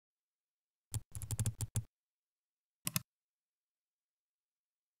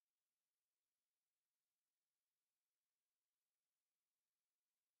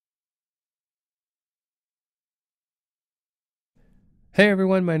Hey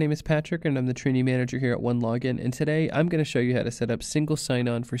everyone, my name is Patrick and I'm the Training Manager here at OneLogin, and today I'm going to show you how to set up single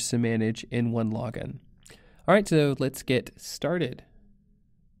sign-on for Samanage in OneLogin. Alright, so let's get started.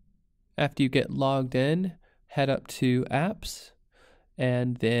 After you get logged in, head up to Apps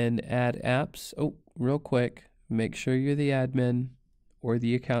and then Add Apps. Oh, real quick, make sure you're the admin or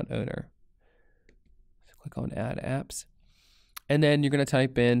the account owner. So click on Add Apps and then you're going to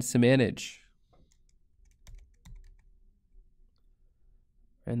type in Samanage.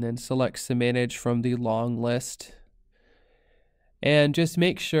 And then select Samanage from the long list. And just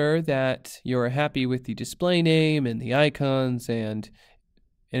make sure that you're happy with the display name and the icons and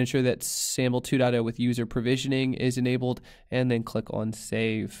ensure that SAML 2.0 with user provisioning is enabled, and then click on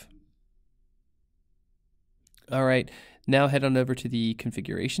Save. All right, now head on over to the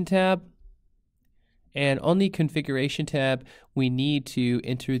Configuration tab. And on the Configuration tab, we need to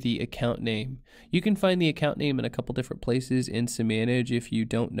enter the account name. You can find the account name in a couple different places in Samanage if you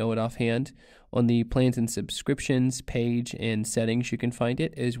don't know it offhand. On the Plans and Subscriptions page in Settings, you can find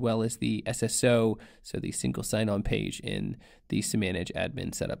it, as well as the SSO, so the Single Sign-On page in the Samanage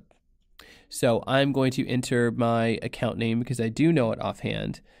Admin Setup. So I'm going to enter my account name because I do know it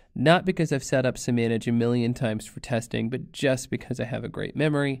offhand, not because I've set up Samanage a million times for testing, but just because I have a great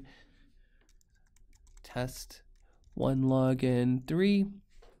memory. Test OneLogin 3.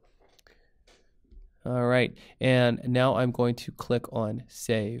 All right, and now I'm going to click on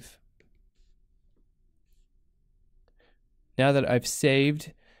Save. Now that I've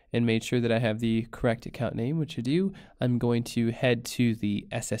saved and made sure that I have the correct account name, which I do, I'm going to head to the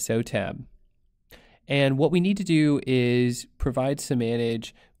SSO tab. And what we need to do is provide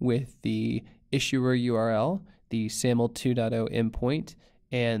Samanage with the issuer URL, the SAML 2.0 endpoint,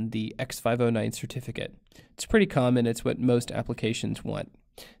 and the X509 certificate. It's pretty common, it's what most applications want.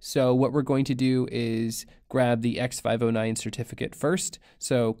 So what we're going to do is grab the X509 certificate first.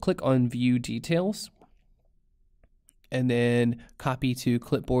 So click on View Details, and then copy to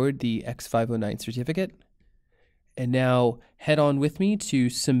clipboard the X509 certificate. And now head on with me to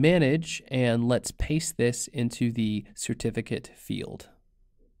Samanage, and let's paste this into the certificate field.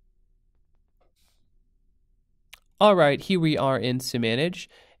 All right, here we are in Samanage,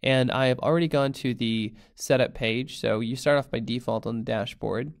 and I have already gone to the setup page. So you start off by default on the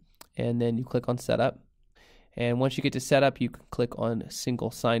dashboard, and then you click on setup. And once you get to setup, you can click on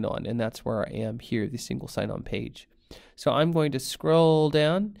single sign-on, and that's where I am here, the single sign-on page. So I'm going to scroll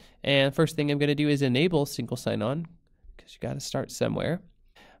down, and first thing I'm going to do is enable single sign-on, because you got to start somewhere.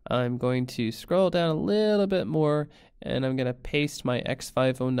 I'm going to scroll down a little bit more, and I'm going to paste my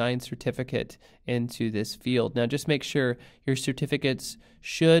X509 certificate into this field. Now just make sure your certificates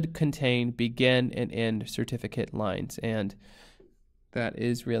should contain begin and end certificate lines, and that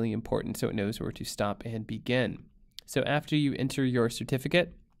is really important so it knows where to stop and begin. So after you enter your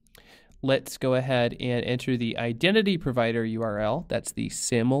certificate, let's go ahead and enter the identity provider URL. That's the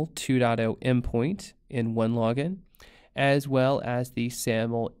SAML 2.0 endpoint in OneLogin, as well as the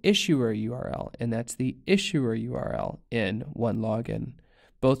SAML issuer URL, and that's the issuer URL in OneLogin,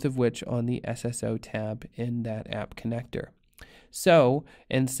 both of which on the SSO tab in that app connector. So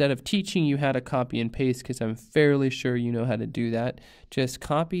instead of teaching you how to copy and paste, because I'm fairly sure you know how to do that, just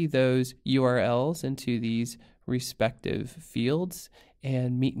copy those URLs into these respective fields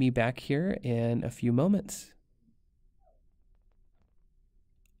and meet me back here in a few moments.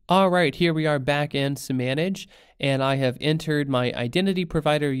 All right, here we are back in Samanage, and I have entered my identity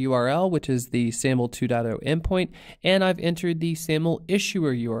provider URL, which is the SAML 2.0 endpoint, and I've entered the SAML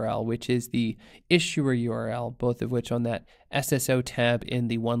issuer URL, which is the issuer URL, both of which on that SSO tab in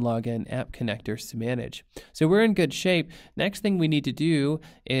the OneLogin app connector Samanage. So we're in good shape. Next thing we need to do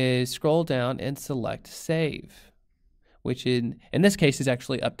is scroll down and select Save, which in this case is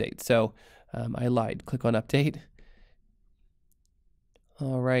actually Update. So I lied. Click on Update.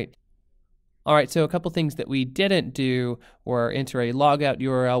 All right, so a couple things that we didn't do were enter a logout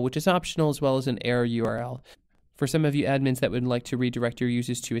URL, which is optional, as well as an error URL. For some of you admins that would like to redirect your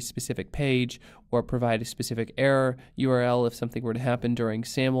users to a specific page or provide a specific error URL if something were to happen during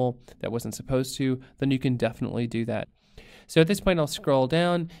SAML that wasn't supposed to, then you can definitely do that. So at this point, I'll scroll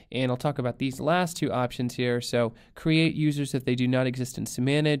down and I'll talk about these last two options here. So create users if they do not exist in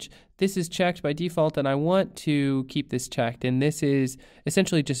Samanage. This is checked by default, and I want to keep this checked. And this is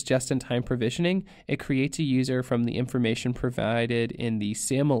essentially just-in-time provisioning. It creates a user from the information provided in the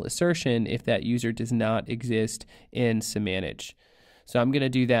SAML assertion if that user does not exist in Samanage. So I'm going to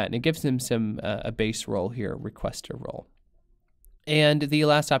do that, and it gives them a base role here, requester role. And the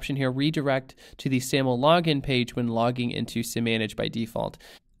last option here, redirect to the SAML login page when logging into Samanage by default.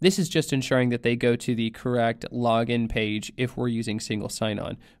 This is just ensuring that they go to the correct login page if we're using single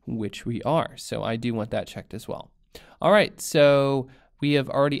sign-on, which we are. So I do want that checked as well. All right, so we have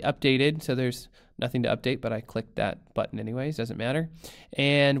already updated, so there's nothing to update, but I clicked that button anyways, doesn't matter.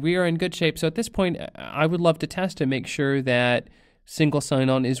 And we are in good shape. So at this point, I would love to test and make sure that single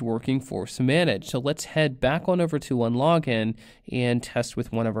sign-on is working for Samanage. So let's head back on over to OneLogin and test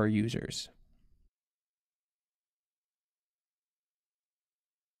with one of our users.